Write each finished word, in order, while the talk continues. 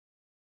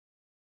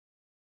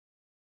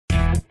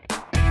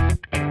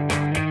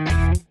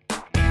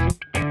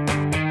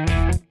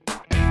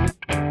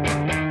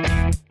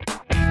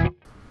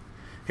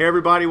Hey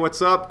everybody,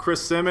 what's up?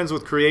 Chris Simmons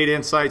with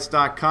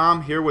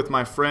CreateInsights.com here with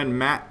my friend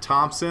Matt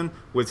Thompson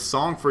with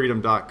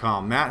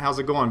SongFreedom.com. Matt, how's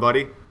it going,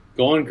 buddy?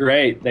 Going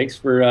great. Thanks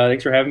for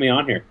having me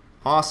on here.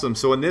 Awesome.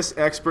 So in this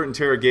expert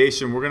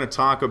interrogation, we're going to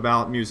talk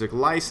about music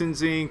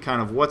licensing,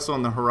 kind of what's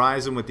on the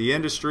horizon with the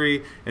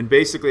industry, and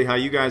basically how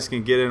you guys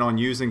can get in on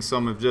using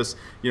some of just,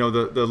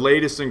 the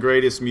latest and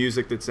greatest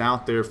music that's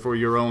out there for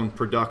your own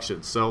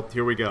production. So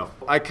here we go.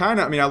 I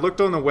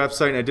looked on the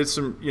website and I did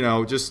some,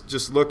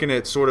 just looking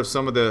at sort of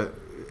some of the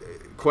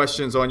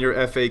questions on your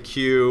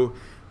FAQ,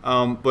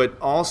 but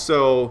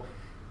also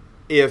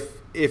if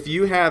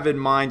you have in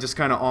mind just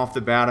kind of off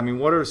the bat, I mean,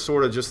 what are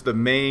sort of just the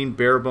main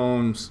bare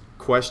bones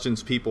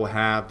questions people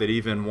have that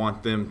even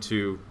want them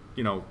to,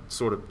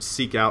 sort of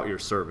seek out your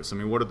service? I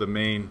mean, what are the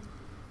main?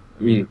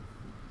 Yeah,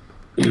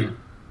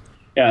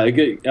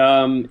 good.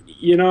 I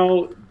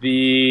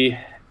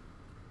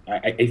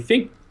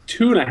think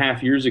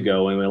 2.5 years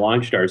ago when we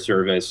launched our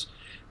service,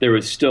 there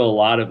was still a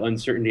lot of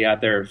uncertainty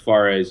out there as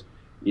far as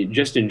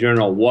just in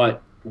general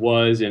what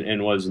was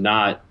and was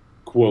not,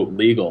 quote,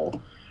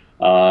 legal.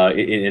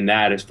 In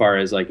that, as far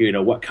as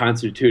what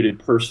constituted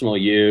personal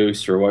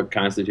use or what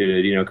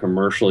constituted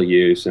commercial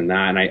use and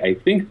that, and I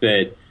think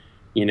that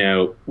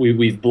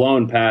we've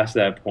blown past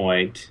that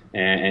point,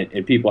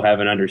 and people have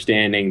an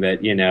understanding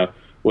that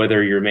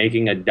whether you're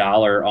making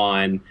 $1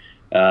 on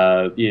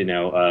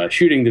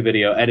shooting the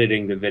video,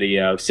 editing the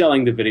video,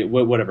 selling the video,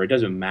 whatever, it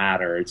doesn't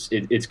matter.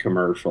 It's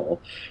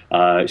commercial,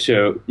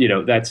 so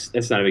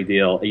that's not a big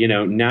deal.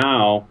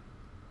 Now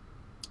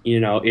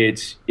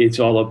it's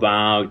all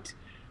about.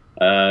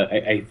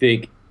 I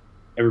think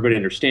everybody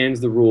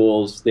understands the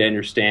rules. They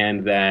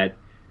understand that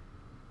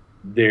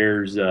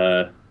there's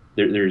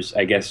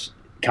I guess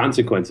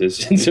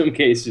consequences in some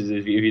cases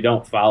if you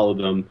don't follow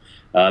them.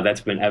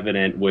 That's been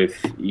evident with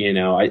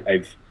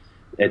I've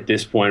at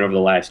this point over the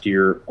last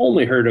year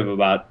only heard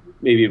of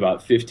maybe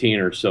about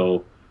 15 or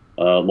so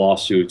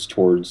lawsuits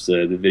towards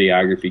the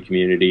videography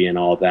community and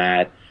all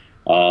that.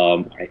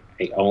 I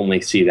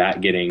only see that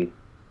getting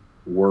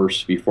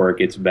worse before it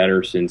gets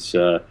better, since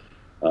the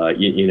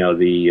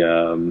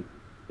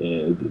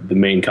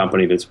main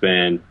company that's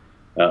been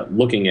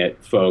looking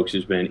at folks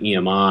has been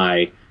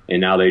EMI,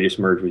 and now they just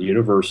merged with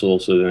Universal.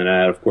 So then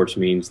that, of course,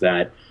 means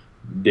that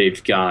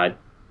they've got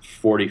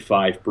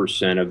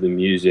 45% of the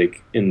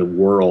music in the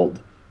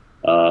world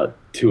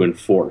to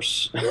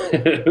enforce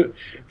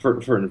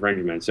for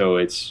infringement. So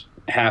it's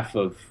half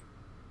of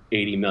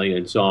 80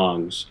 million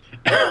songs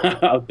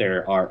out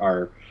there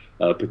are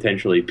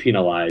potentially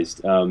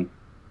penalized.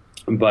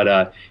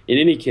 But in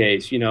any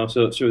case,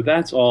 so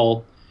that's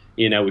all.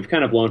 We've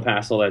kind of blown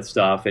past all that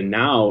stuff, and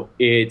now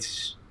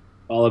it's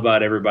all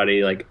about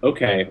everybody. Like,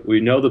 okay,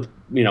 we know the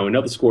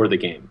score of the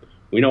game.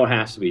 We know what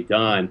has to be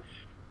done.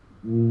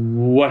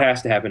 What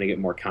has to happen to get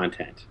more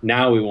content?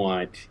 Now we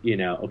want,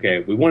 okay,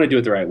 we want to do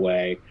it the right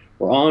way.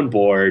 We're on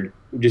board.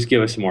 Just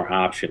give us some more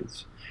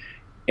options.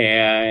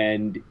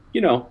 And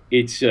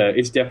it's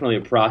definitely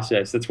a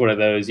process. That's one of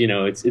those.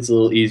 It's a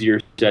little easier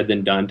said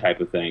than done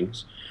type of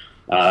things.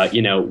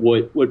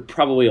 What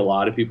probably a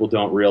lot of people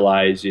don't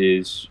realize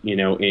is,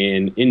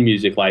 in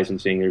music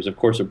licensing, there's of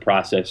course a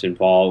process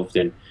involved,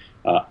 and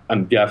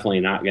I'm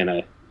definitely not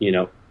gonna,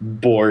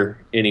 bore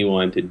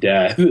anyone to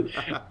death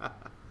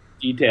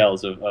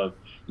details of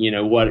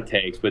what it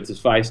takes. But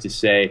suffice to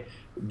say,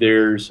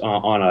 there's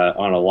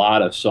on a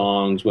lot of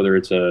songs, whether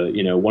it's a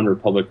One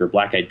Republic or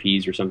Black Eyed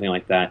Peas or something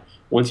like that,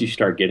 once you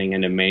start getting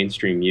into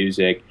mainstream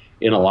music,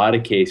 in a lot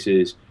of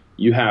cases,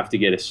 you have to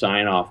get a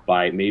sign off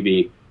by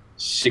maybe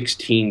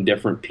 16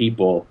 different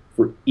people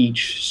for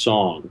each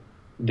song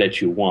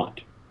that you want.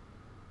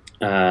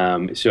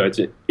 So it's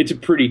a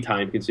pretty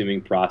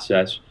time-consuming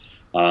process.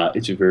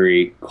 It's a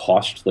very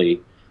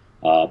costly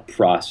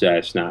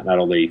process, not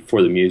only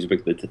for the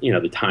music, but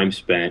the time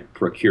spent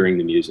procuring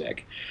the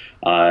music.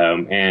 I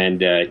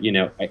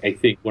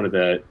think one of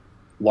the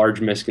large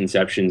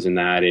misconceptions in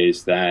that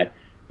is that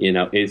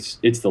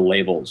it's the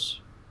labels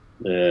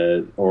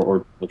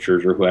or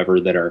publishers or whoever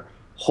that are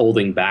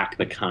holding back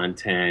the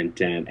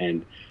content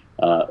and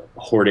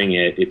hoarding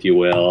it, if you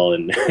will,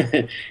 and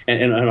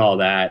and all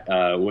that.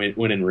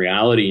 When in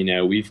reality,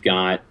 we've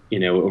got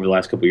over the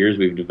last couple of years,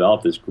 we've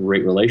developed this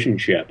great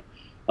relationship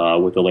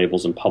with the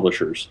labels and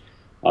publishers,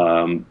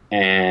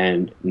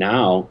 and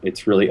now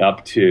it's really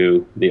up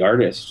to the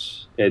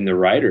artists and the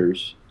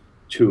writers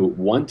to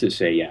want to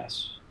say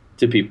yes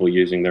to people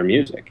using their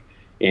music,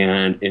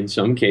 and in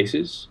some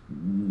cases,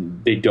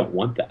 they don't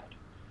want that.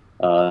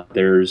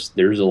 There's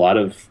a lot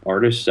of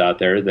artists out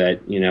there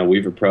that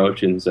we've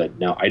approached and said,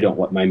 no, I don't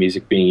want my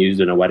music being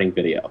used in a wedding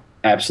video.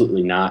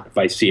 Absolutely not. If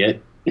I see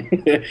it,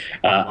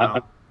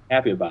 I'm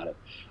happy about it.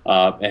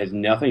 It has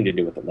nothing to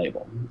do with the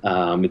label.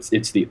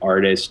 It's the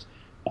artist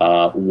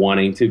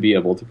wanting to be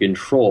able to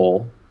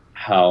control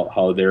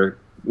how their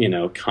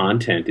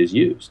content is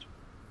used.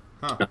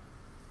 Huh.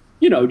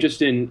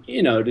 Just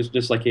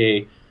like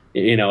a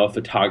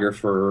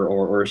photographer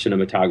or a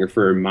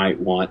cinematographer might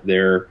want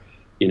their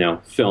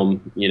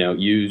film,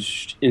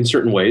 used in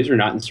certain ways or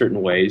not in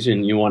certain ways,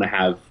 and you want to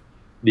have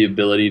the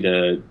ability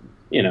to,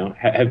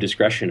 have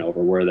discretion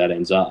over where that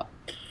ends up.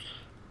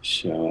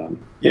 So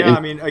Yeah, I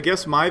mean, I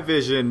guess my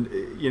vision,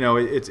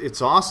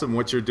 it's awesome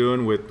what you're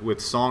doing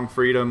with Song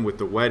Freedom, with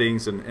the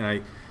weddings, and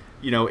I,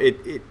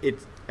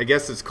 I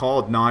guess it's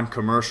called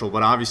non-commercial,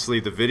 but obviously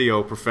the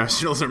video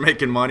professionals are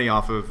making money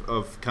off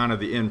of kind of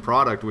the end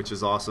product, which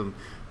is awesome.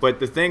 But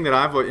the thing that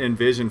I've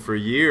envisioned for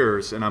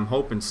years, and I'm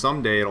hoping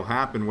someday it'll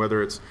happen,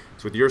 whether it's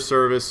with your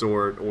service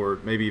or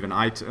maybe even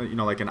iTunes,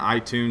 like an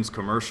iTunes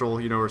commercial,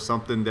 or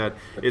something that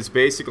it's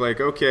basically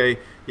like, okay,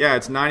 yeah,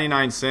 it's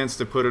 99 cents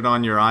to put it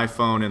on your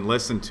iPhone and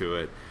listen to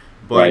it.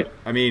 But right.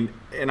 I mean,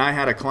 and I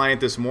had a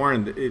client this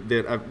morning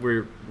that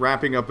we're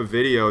wrapping up a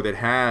video that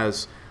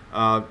has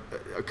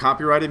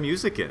copyrighted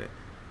music in it.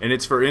 And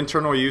it's for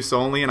internal use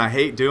only, and I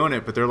hate doing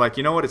it, but they're like,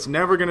 you know what, it's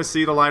never going to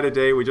see the light of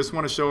day. We just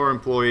want to show our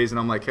employees. And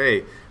I'm like,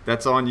 hey,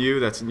 that's on you.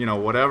 That's,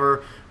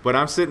 whatever. But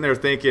I'm sitting there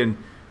thinking,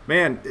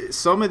 man,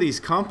 some of these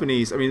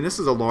companies, I mean, this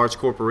is a large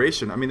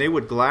corporation. I mean, they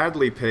would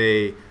gladly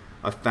pay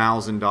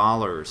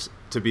 $1,000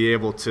 to be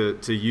able to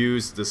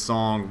use the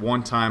song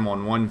one time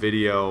on one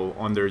video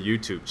on their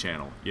YouTube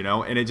channel,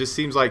 And it just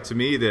seems like to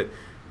me that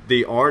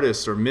the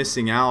artists are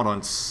missing out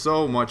on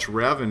so much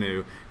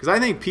revenue, because I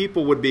think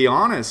people would be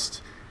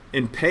honest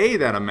and pay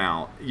that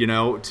amount,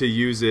 to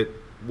use it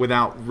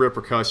without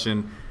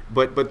repercussion,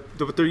 but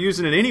they're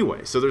using it anyway,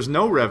 so there's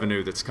no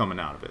revenue that's coming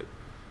out of it.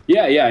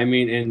 Yeah. I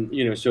mean,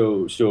 and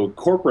so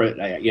corporate,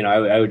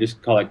 I would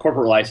just call it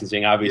corporate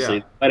licensing. Obviously,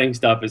 Yeah. wedding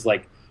stuff is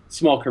like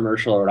small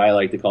commercial, or what I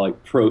like to call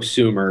like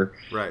prosumer,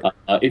 Right.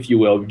 If you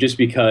will, just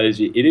because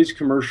it is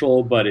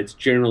commercial, but it's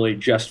generally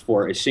just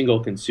for a single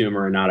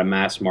consumer and not a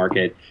mass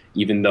market.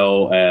 Even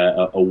though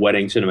a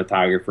wedding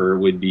cinematographer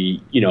would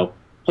be,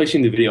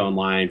 placing the video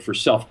online for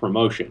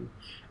self-promotion.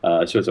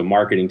 So it's a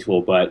marketing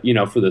tool. But,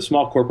 for the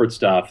small corporate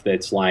stuff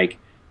that's like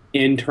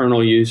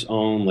internal use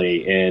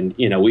only, and,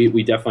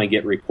 we definitely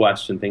get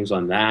requests and things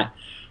on that.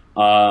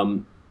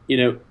 All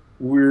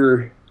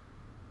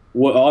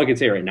I can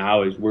say right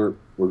now is we're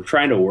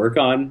trying to work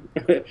on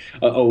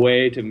a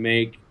way to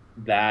make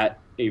that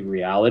a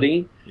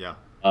reality. Yeah.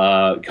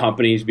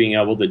 Companies being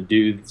able to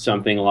do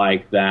something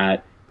like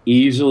that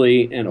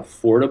easily and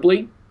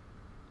affordably.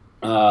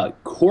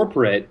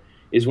 Corporate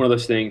is one of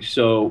those things.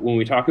 So when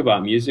we talk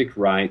about music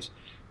rights,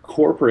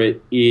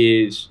 corporate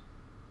is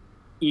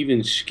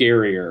even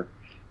scarier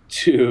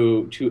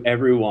to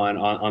everyone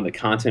on the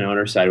content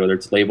owner side, whether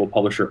it's label,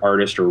 publisher,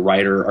 artist, or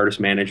writer, artist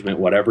management,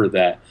 whatever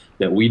that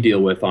we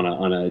deal with on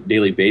a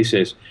daily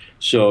basis.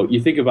 So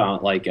you think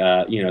about like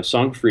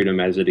Song Freedom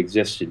as it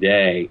exists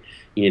today.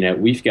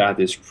 We've got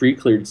this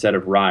pre-cleared set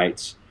of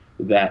rights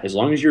that, as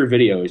long as your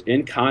video is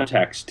in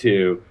context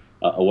to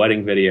a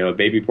wedding video, a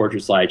baby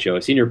portrait slideshow,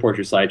 a senior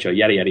portrait slideshow,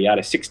 yada, yada,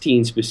 yada,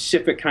 16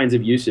 specific kinds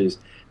of uses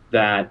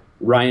that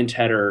Ryan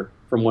Tedder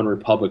from One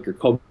Republic or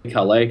Kobe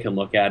Calais can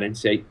look at and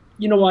say,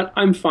 you know what,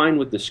 I'm fine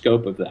with the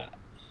scope of that.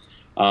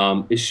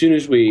 As soon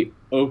as we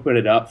open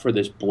it up for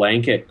this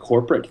blanket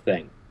corporate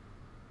thing,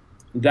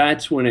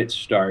 that's when it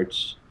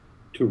starts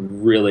to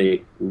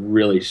really,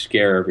 really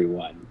scare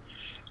everyone.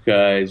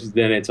 Because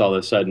then it's all of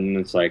a sudden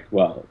it's like,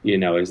 well,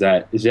 is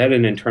that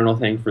an internal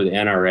thing for the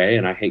NRA?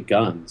 And I hate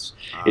guns.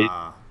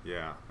 Yeah.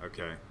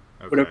 Okay.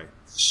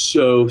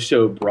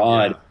 So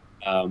broad.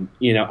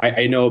 Yeah.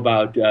 I know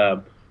about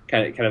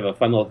kind of a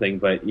fun little thing,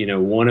 but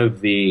one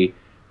of the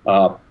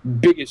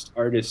biggest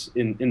artists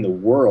in the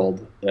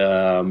world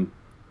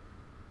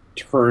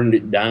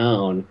turned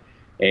down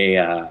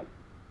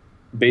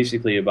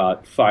basically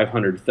about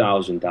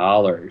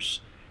 $500,000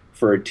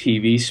 for a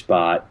TV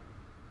spot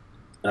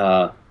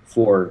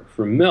for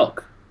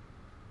milk,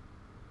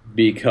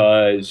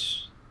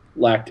 because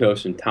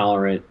lactose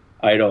intolerant,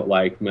 I don't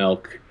like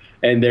milk,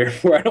 and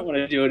therefore I don't want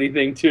to do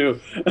anything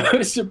to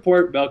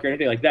support milk or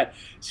anything like that.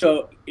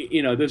 So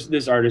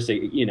this artist,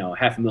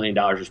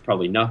 $500,000 is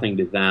probably nothing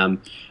to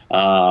them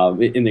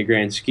in the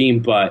grand scheme.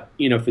 But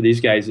for these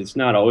guys, it's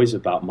not always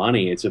about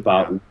money. It's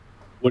about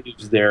what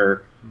is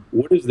their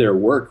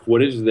work,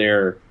 what is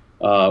their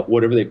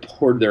whatever they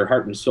poured their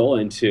heart and soul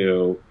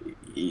into.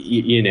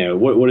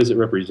 What does it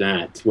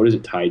represent? What is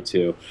it tied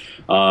to?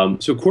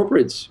 So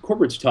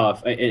corporate's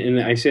tough,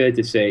 and I say that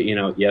to say,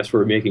 yes,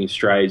 we're making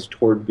strides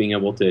toward being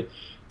able to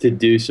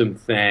do some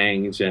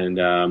things and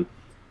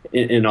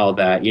all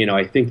that.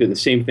 I think that the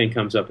same thing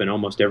comes up in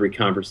almost every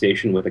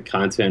conversation with a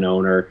content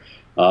owner.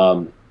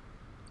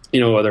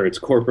 Whether it's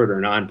corporate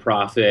or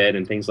nonprofit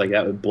and things like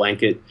that with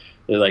blanket,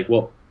 they're like,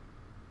 well,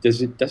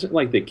 doesn't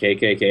like the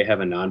KKK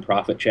have a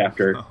nonprofit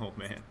chapter? Oh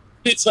man,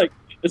 it's like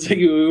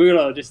we're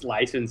gonna just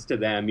license to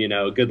them,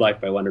 Good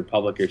Life by One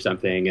Republic or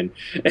something, and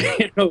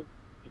God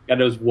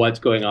knows what's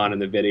going on in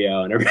the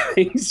video and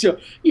everything. So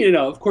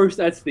of course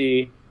that's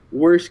the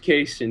worst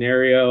case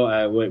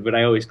scenario. But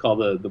I always call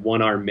the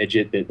one-armed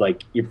midget that,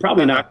 like, you're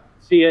probably not gonna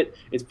see it.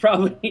 It's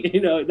probably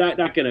not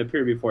going to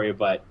appear before you,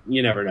 but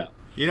you never know.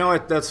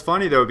 That's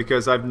funny though,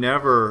 because I've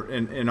never,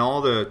 in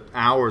all the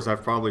hours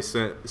I've probably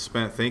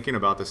spent thinking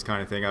about this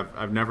kind of thing,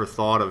 I've never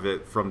thought of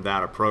it from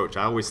that approach.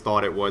 I always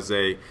thought it was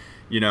a,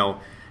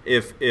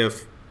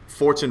 if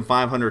Fortune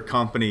 500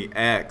 company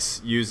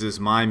X uses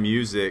my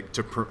music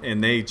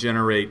and they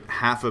generate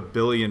 $500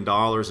 million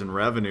in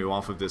revenue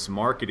off of this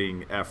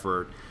marketing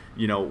effort.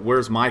 You know,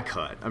 where's my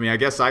cut? I mean, I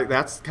guess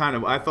that's kind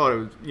of, I thought it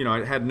was, you know,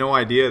 I had no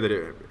idea that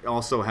it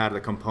also had a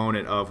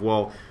component of,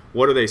 well,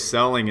 what are they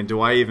selling, and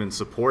do I even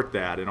support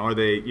that? And are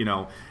they, you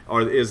know,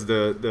 is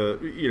the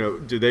you know,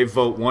 do they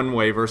vote one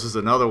way versus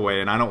another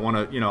way? And I don't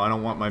want to, you know, I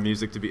don't want my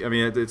music to be, I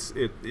mean,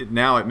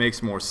 now it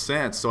makes more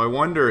sense. So I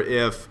wonder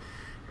if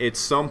at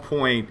some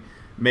point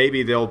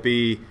maybe there'll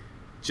be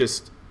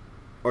just,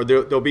 or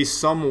there'll be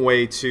some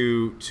way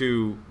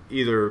to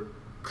either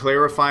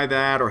clarify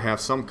that or have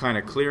some kind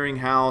of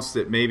clearinghouse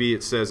that maybe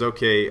it says,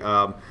 okay,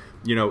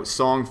 you know,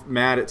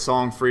 Matt at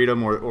Song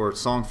Freedom or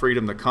Song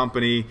Freedom, the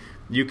company,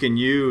 you can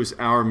use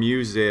our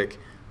music,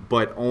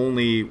 but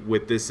only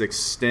with this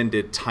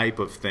extended type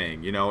of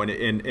thing, you know,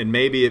 and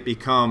maybe it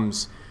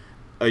becomes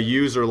a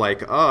user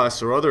like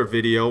us or other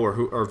video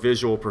or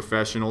visual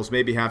professionals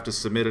maybe have to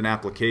submit an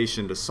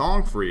application to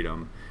Song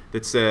Freedom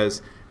that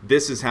says,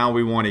 this is how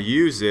we want to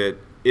use it.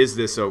 Is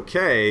this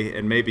okay?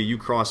 And maybe you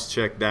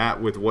cross-check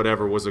that with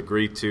whatever was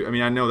agreed to. I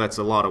mean, I know that's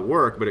a lot of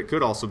work, but it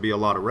could also be a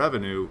lot of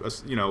revenue,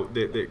 you know,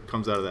 that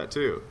comes out of that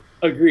too.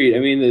 Agreed. I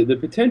mean, the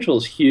potential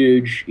is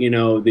huge. You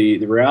know,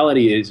 the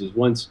reality is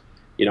once,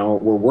 you know,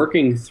 we're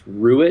working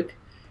through it,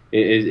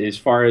 as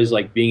far as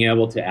like being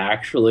able to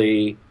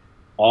actually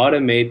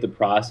automate the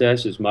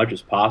process as much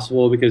as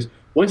possible, because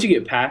once you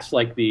get past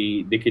like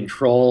the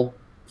control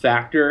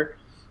factor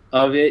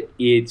of it,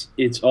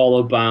 it's all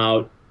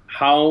about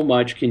how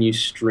much can you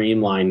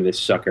streamline this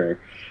sucker.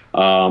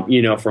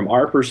 You know, from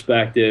our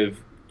perspective,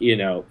 you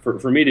know,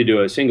 for me to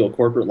do a single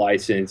corporate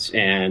license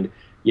and,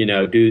 you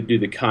know, do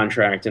the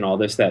contract and all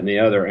this, that, and the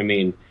other, I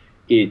mean,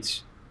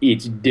 it's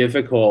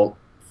difficult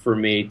for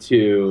me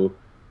to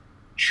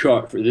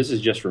charge, this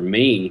is just for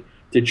me,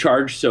 to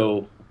charge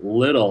so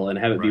little and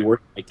have it be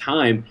worth my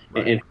time,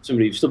 and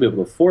somebody still be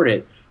able to afford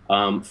it.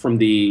 From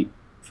the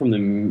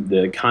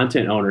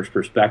content owner's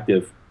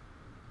perspective,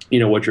 you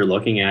know, what you're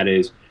looking at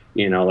is,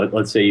 you know,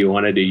 let's say you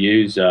wanted to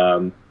use,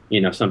 you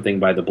know, something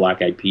by the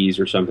Black Eyed Peas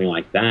or something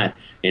like that.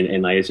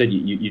 And like I said,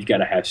 you've got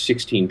to have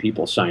 16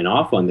 people sign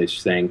off on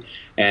this thing.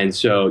 And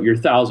so your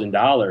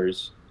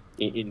 $1,000,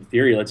 in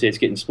theory, let's say it's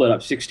getting split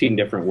up 16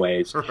 different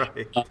ways.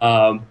 Right.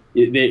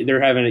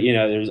 They're having, you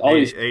know, there's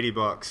always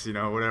 $80, you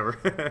know,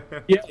 whatever.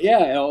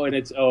 yeah. Oh,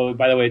 and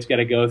by the way, it's got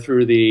to go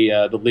through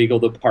the legal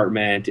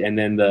department, and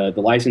then the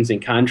licensing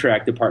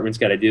contract department's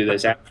got to do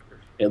this after.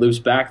 It loops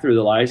back through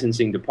the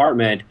licensing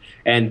department,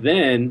 and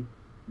then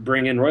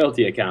bring in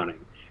royalty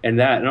accounting, and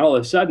all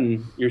of a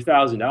sudden your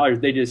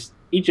 $1,000,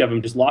 each of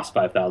them just lost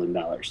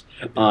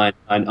 $5,000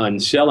 on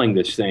selling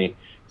this thing.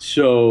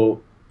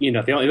 So, you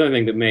know, the only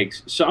thing that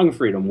makes Song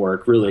Freedom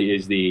work really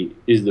is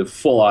the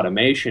full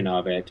automation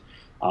of it.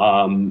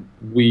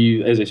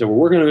 As I said, we're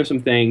working on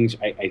some things.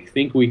 I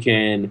think we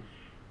can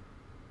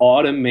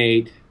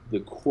automate the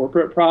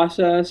corporate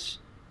process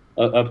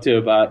up to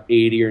about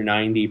 80 or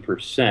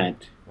 90%.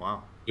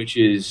 Wow. Which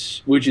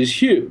is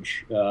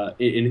huge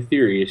in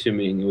theory,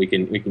 assuming we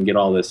can get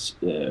all this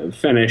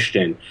finished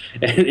and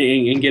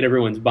get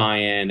everyone's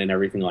buy-in and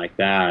everything like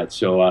that.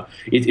 So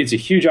it's a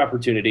huge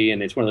opportunity,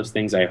 and it's one of those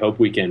things I hope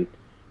we can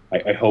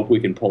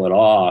pull it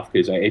off,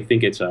 because I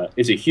think it's a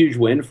huge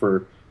win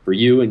for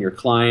you and your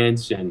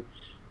clients, and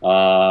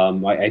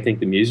I think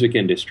the music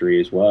industry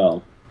as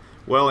well.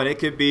 Well, and it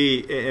could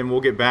be, and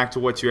we'll get back to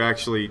what you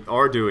actually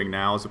are doing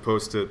now as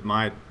opposed to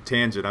my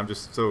tangent. I'm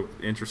just so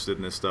interested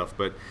in this stuff.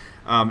 But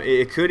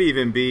it could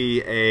even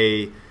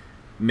be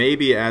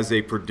maybe as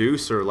a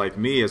producer like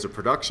me, as a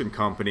production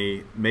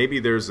company, maybe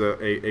there's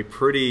a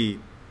pretty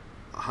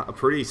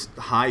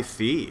high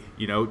fee,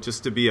 you know,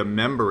 just to be a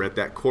member at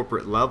that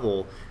corporate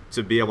level,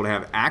 to be able to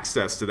have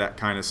access to that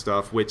kind of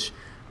stuff, which,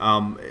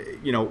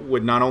 you know,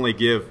 would not only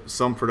give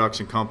some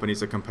production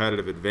companies a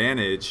competitive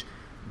advantage,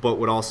 but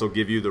would also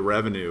give you the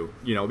revenue,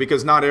 you know,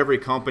 because not every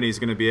company is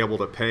going to be able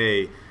to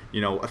pay,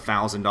 you know,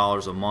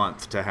 $1,000 a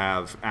month to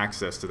have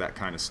access to that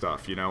kind of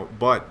stuff, you know,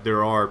 but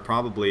there are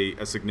probably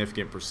a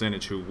significant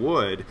percentage who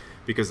would,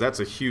 because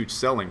that's a huge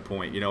selling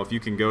point. You know, if you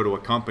can go to a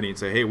company and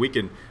say, hey,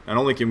 not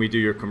only can we do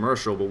your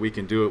commercial, but we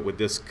can do it with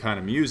this kind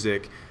of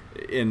music,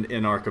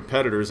 in our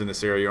competitors in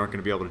this area aren't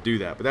going to be able to do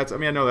that. But that's, I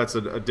mean, I know that's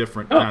a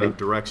different kind of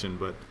direction,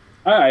 but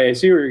I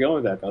see where you're going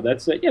with that, though.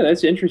 That's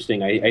that's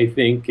interesting. I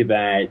think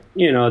that,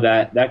 you know,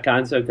 that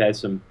concept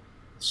has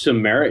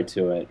some merit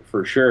to it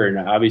for sure. And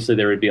obviously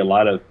there would be a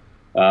lot of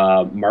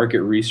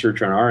market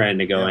research on our end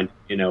to go and,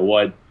 you know,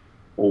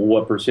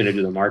 what percentage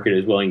of the market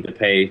is willing to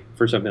pay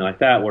for something like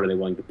that. What are they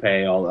willing to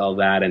pay? All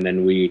that, and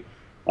then we,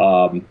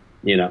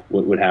 you know,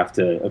 would have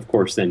to, of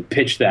course, then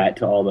pitch that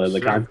to all the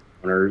content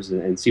owners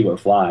and see what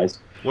flies.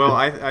 Well,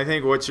 I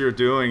think what you're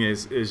doing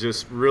is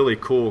just really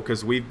cool,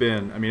 because we've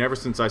been, I mean, ever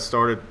since I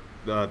started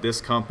this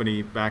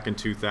company back in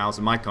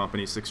 2000, my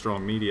company, Six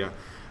Strong Media,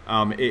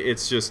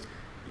 it's just,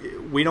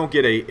 we don't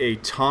get a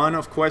ton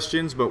of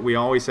questions, but we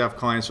always have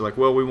clients who are like,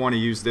 well, we want to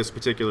use this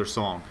particular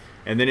song.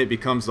 And then it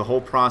becomes the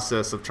whole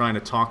process of trying to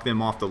talk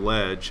them off the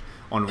ledge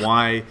on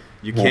why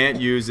you can't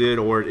use it,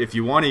 or if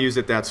you want to use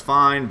it, that's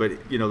fine, but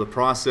you know the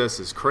process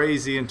is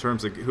crazy in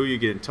terms of who you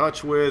get in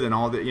touch with and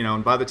all that, you know,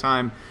 and by the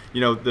time,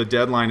 you know, the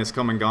deadline is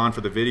come and gone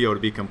for the video to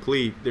be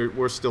complete,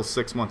 we're still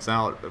 6 months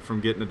out from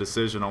getting a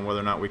decision on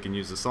whether or not we can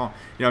use the song.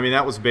 You know, I mean,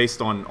 that was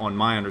based on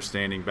my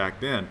understanding back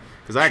then,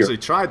 because I actually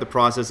tried the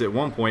process at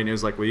one point, and it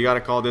was like, well, you got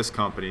to call this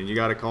company and you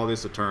got to call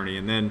this attorney,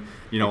 and then,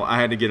 you know, I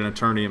had to get an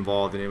attorney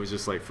involved, and it was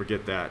just like,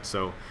 forget that.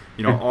 So,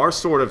 you know, our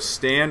sort of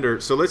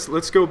standard, so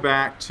let's go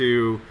back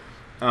to,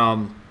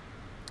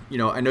 you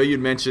know, I know you'd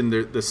mentioned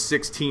the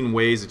 16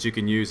 ways that you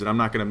can use it. I'm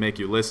not going to make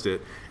you list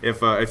it.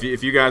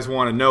 If you guys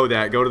want to know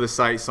that, go to the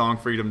site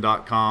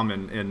songfreedom.com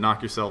and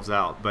knock yourselves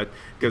out. But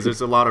because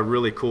there's a lot of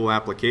really cool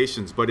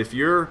applications. But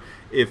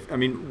I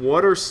mean,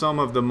 what are some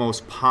of the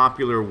most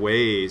popular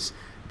ways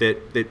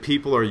that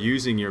people are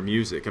using your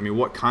music? I mean,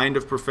 what kind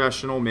of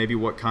professional, maybe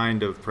what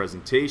kind of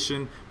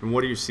presentation, and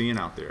what are you seeing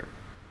out there?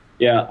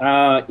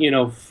 Yeah, you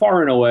know,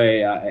 far and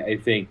away, I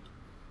think,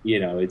 you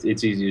know, it's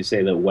easy to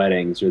say that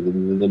weddings are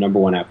the number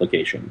one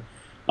application,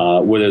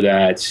 whether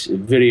that's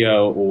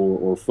video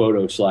or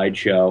photo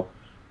slideshow.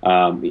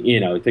 You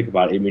know, think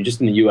about it. I mean, just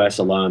in the U.S.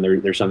 alone,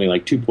 there's something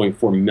like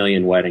 2.4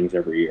 million weddings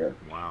every year.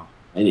 Wow.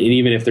 And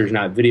even if there's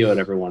not video at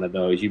every one of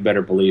those, you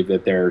better believe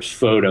that there's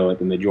photo at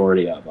the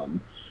majority of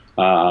them.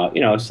 You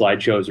know,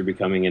 slideshows are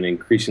becoming an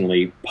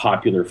increasingly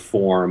popular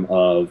form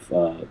of,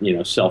 you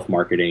know,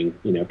 self-marketing,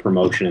 you know,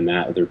 promotion, and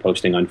that they're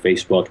posting on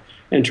Facebook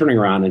and turning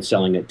around and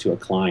selling it to a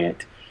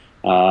client.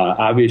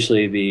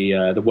 Obviously,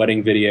 the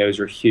wedding videos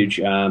are huge.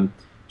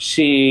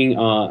 Seeing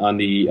on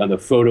the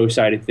photo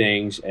side of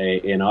things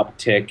an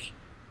uptick,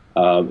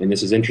 and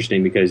this is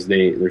interesting because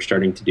they're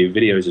starting to do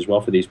videos as well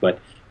for these, but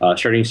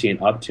starting to see an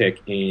uptick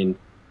in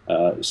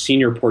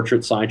senior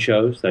portrait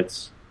slideshows.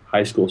 That's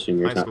high school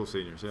seniors, high school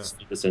seniors, yeah.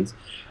 Citizens,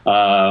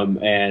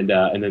 and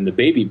then the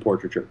baby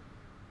portraiture,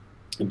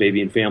 the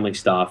baby and family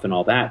stuff, and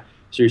all that.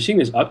 So you're seeing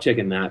this uptick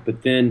in that,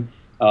 but then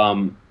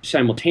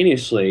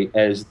simultaneously,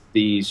 as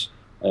these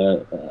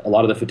a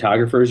lot of the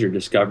photographers are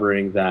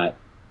discovering that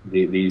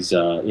these you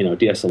know,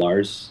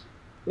 DSLRs,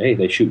 hey,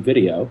 they shoot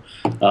video.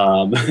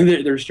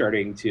 They're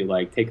starting to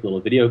like take little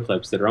video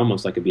clips that are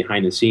almost like a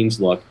behind-the-scenes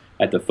look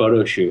at the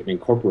photo shoot and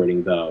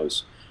incorporating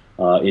those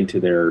into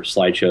their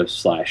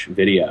slideshow /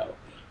 video.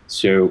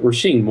 So we're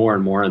seeing more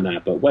and more on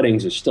that, but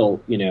weddings is still,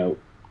 you know,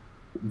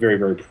 very,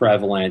 very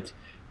prevalent.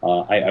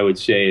 I would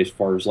say, as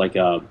far as like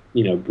a,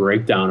 you know,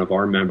 breakdown of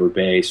our member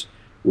base,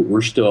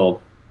 we're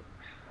still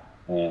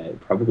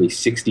probably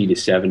 60 to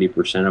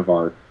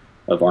 70%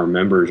 of our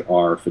members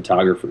are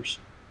photographers.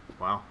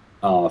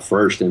 Wow.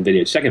 First, and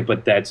video second.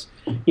 But that's,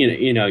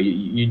 you know,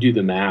 you do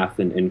the math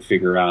and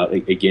figure out,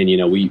 again, you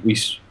know,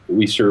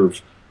 we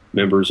serve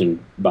members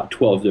in about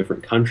 12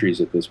 different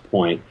countries at this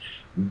point.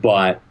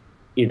 But,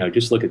 you know,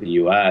 just look at the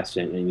U.S.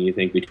 and you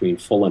think between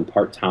full and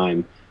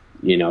part-time,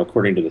 you know,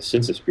 according to the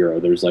Census Bureau,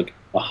 there's like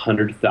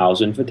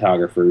 100,000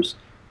 photographers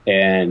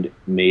and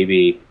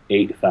maybe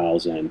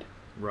 8,000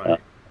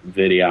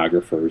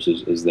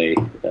 videographers as they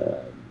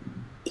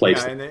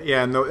place.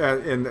 Yeah,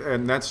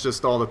 and that's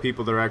just all the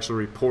people that are actually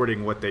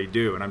reporting what they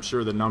do. And I'm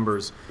sure the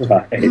numbers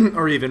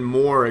are even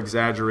more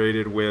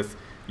exaggerated with,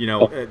 you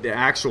know, the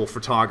actual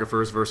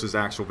photographers versus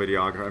actual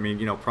videographers. I mean,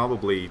 you know,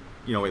 probably,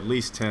 you know, at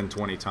least 10,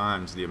 20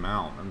 times the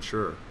amount, I'm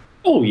sure.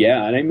 Oh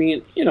yeah, and I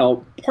mean, you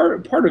know,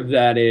 part of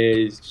that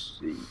is,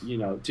 you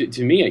know,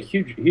 to me, a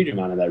huge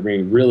amount of that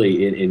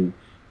really in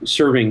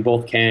serving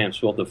both camps,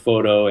 both the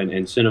photo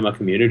and cinema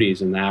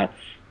communities, and that,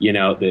 you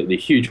know, the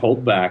huge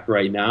holdback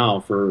right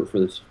now for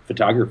the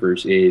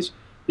photographers is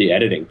the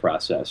editing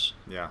process.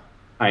 Yeah.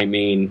 I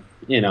mean,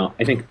 you know,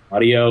 I think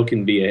audio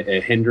can be a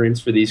hindrance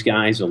for these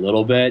guys a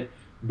little bit,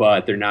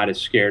 but they're not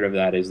as scared of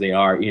that as they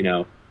are, you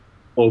know,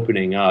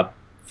 opening up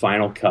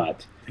Final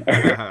Cut.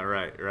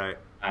 Right.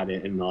 At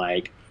it and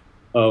like,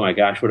 oh my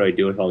gosh, what do I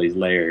do with all these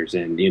layers?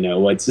 And you know,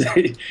 what's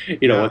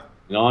you know, what's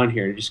going on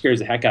here? It just scares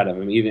the heck out of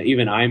them.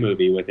 Even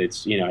iMovie with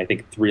its, you know, I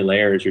think 3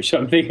 layers or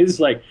something is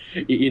like,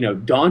 you know,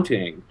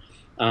 daunting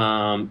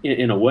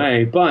in a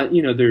way. But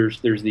you know,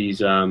 there's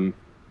these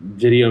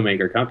video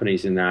maker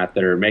companies in that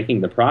are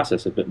making the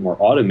process a bit more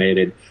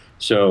automated.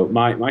 So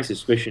my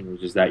suspicion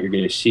is that you're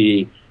going to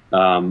see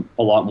a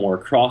lot more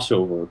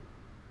crossover.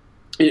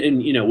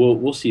 And you know,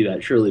 we'll see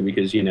that surely,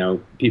 because you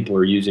know, people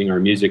are using our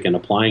music and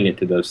applying it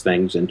to those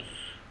things, and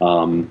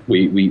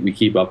we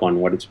keep up on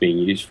what it's being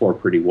used for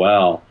pretty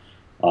well.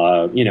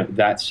 You know,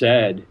 that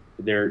said,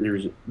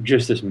 there's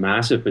just this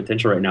massive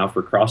potential right now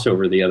for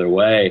crossover the other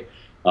way,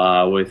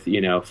 with,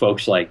 you know,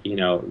 folks like, you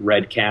know,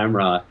 Red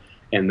Camera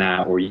and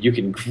that, where you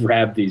can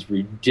grab these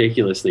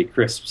ridiculously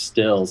crisp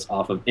stills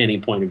off of any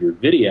point of your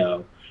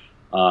video.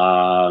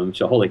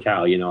 So holy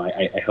cow, you know,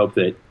 I hope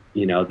that,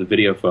 you know, the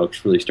video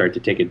folks really start to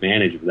take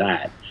advantage of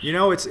that. You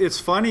know, it's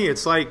funny.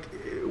 It's like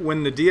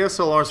when the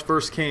DSLRs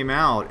first came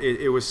out,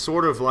 it was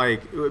sort of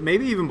like,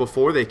 maybe even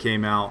before they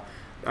came out,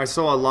 I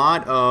saw a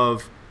lot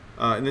of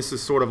and this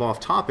is sort of off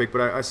topic,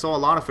 but I saw a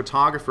lot of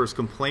photographers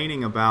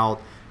complaining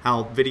about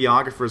how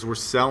videographers were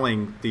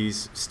selling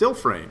these still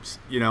frames,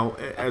 you know,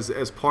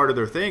 as part of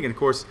their thing. And of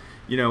course,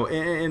 you know,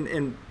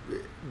 and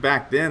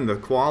back then the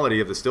quality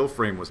of the still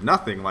frame was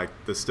nothing like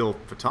the still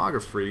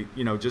photography,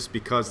 you know, just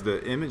because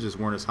the images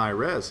weren't as high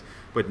res.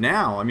 But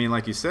now, I mean,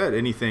 like you said,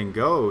 anything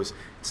goes.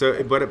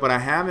 So, but I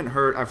haven't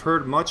heard. I've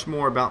heard much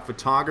more about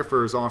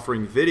photographers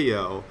offering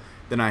video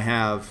than I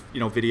have, you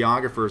know,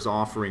 videographers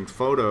offering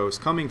photos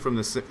coming from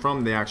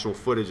the actual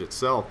footage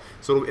itself.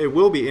 So it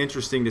will be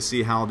interesting to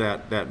see how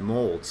that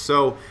molds.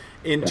 So,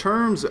 in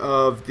terms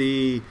of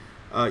the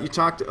you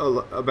talked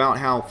about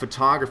how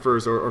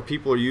photographers or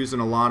people are using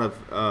a lot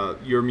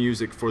of your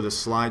music for the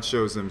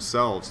slideshows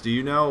themselves. Do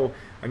you know,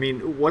 I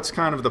mean, what's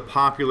kind of the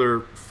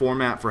popular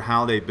format for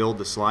how they build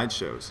the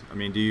slideshows? I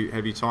mean,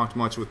 have you talked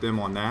much with them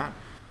on that?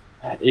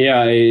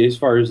 Yeah, as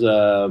far as you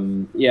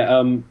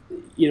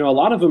know, a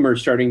lot of them are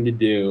starting to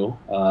do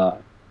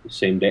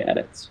same day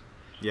edits.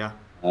 Yeah.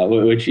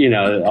 Which, you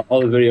know,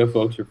 all the video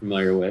folks are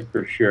familiar with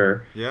for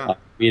sure. Yeah.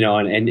 You know,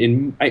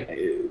 and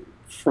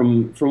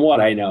from what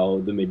I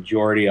know, the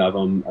majority of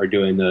them are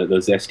doing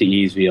those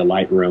SDEs via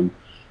Lightroom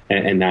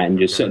and that, and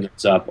just setting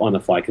this up on the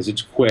fly because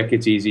it's quick,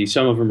 it's easy.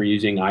 Some of them are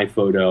using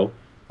iPhoto.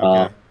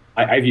 Okay.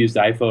 I've used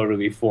iPhoto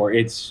before.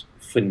 It's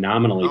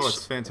phenomenally. Oh,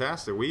 it's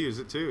fantastic. We use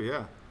it too.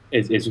 Yeah.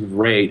 It's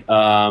great.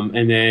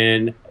 And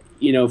then,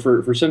 you know,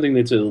 for something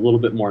that's a little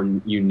bit more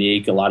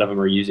unique, a lot of them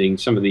are using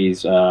some of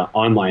these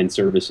online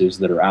services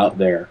that are out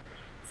there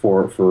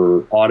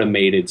for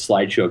automated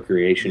slideshow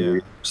creation.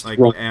 Yeah. Like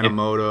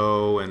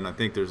Animoto, and I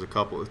think there's a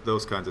couple of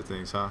those kinds of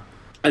things, huh?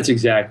 That's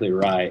exactly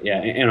right.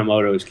 Yeah,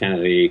 Animoto is kind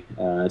of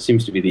the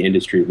seems to be the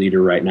industry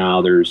leader right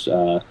now. There's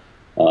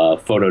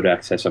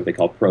Photodex has something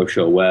called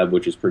ProShow Web,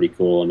 which is pretty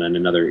cool, and then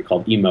another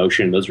called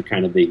Emotion. Those are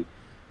kind of the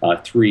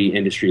three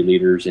industry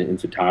leaders in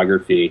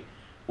photography.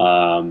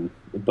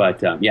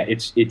 Yeah,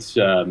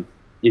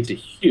 it's a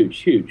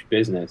huge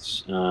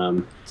business.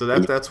 So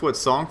that's what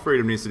Song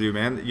Freedom needs to do,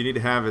 man. You need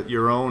to have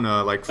your own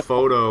like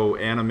photo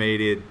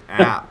animated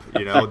app,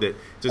 you know, that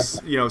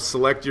just, you know,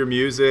 select your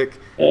music,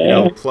 you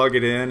know, plug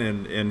it in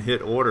and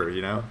hit order,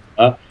 you know.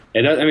 I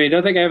mean,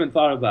 don't think I haven't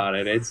thought about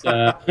it. It's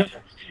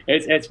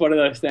it's one of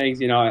those things,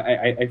 you know.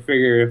 I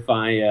figure if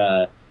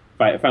I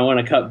want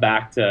to cut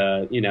back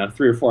to, you know,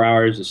 3 or 4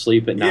 hours of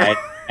sleep at night,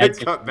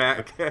 cut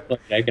back.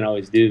 I can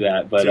always do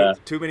that.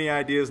 But too many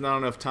ideas, not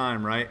enough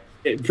time, right?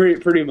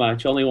 Pretty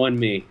much, only one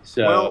me.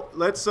 So well,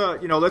 let's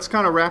you know, let's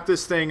kind of wrap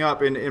this thing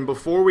up. And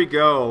before we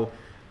go,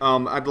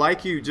 I'd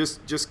like you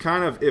just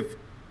kind of,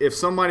 if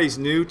somebody's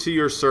new to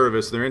your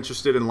service, they're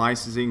interested in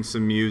licensing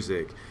some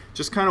music,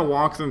 just kind of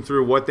walk them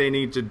through what they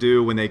need to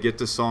do when they get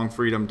to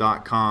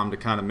songfreedom.com to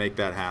kind of make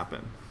that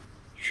happen.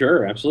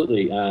 Sure,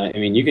 absolutely. I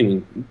mean, you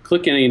can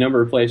click any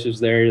number of places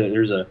there.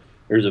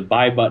 There's a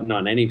buy button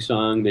on any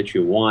song that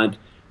you want.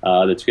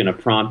 That's going to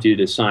prompt you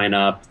to sign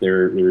up.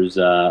 There's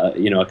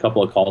you know, a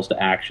couple of calls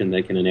to action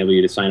that can enable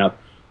you to sign up.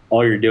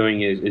 All you're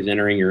doing is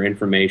entering your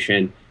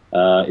information.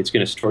 It's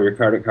going to store your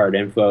credit card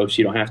info, so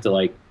you don't have to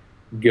like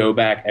go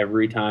back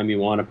every time you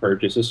want to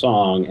purchase a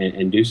song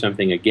and do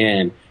something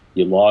again.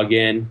 You log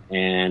in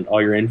and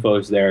all your info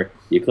is there.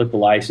 You click the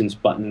license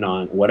button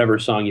on whatever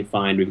song you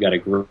find. We've got a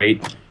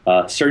great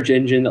search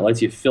engine that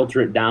lets you filter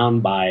it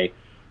down by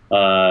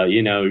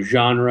you know,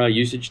 genre,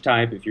 usage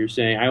type. If you're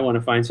saying, I want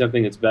to find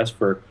something that's best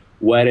for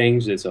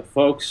weddings, it's a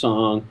folk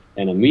song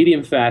and a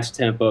medium fast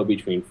tempo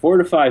between 4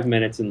 to 5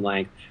 minutes in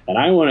length, and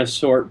I want to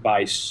sort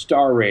by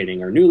star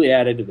rating or newly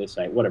added to the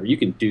site, whatever, you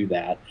can do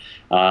that.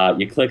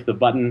 You click the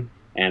button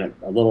and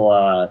a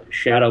little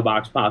shadow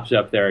box pops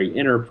up there. You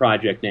enter a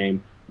project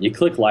name, you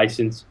click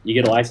license, you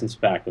get a license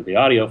pack with the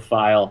audio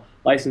file,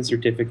 license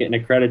certificate, and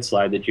a credit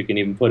slide that you can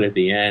even put at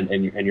the end,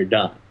 and you're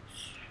done.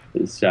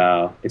 It's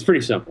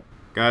pretty simple.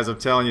 Guys, I'm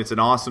telling you, it's an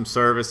awesome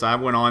service. I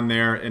went on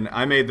there and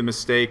I made the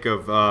mistake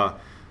of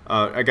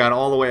I got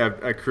all the way.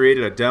 I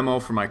created a demo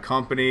for my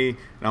company, and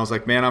I was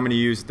like, man, I'm going to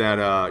use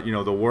that you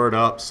know, the Word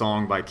Up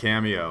song by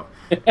Cameo.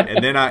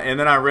 and then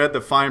I read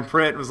the fine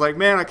print and was like,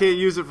 man, I can't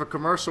use it for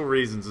commercial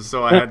reasons, and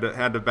so I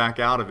had to back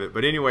out of it.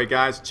 But anyway,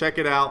 guys, check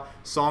it out,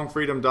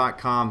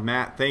 songfreedom.com.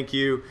 Matt, thank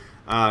you.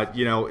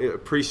 You know,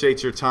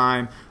 appreciate your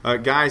time.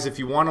 Guys, if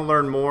you want to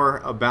learn more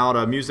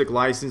about music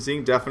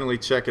licensing, definitely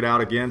check it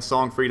out again,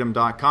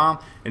 songfreedom.com.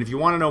 And if you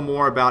want to know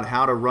more about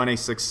how to run a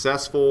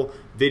successful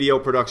video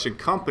production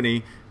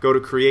company, go to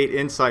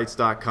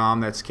createinsights.com.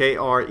 That's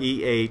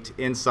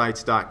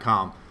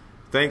KRE8insights.com.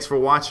 Thanks for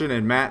watching,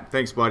 and Matt,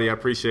 thanks, buddy. I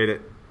appreciate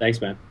it.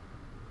 Thanks, man.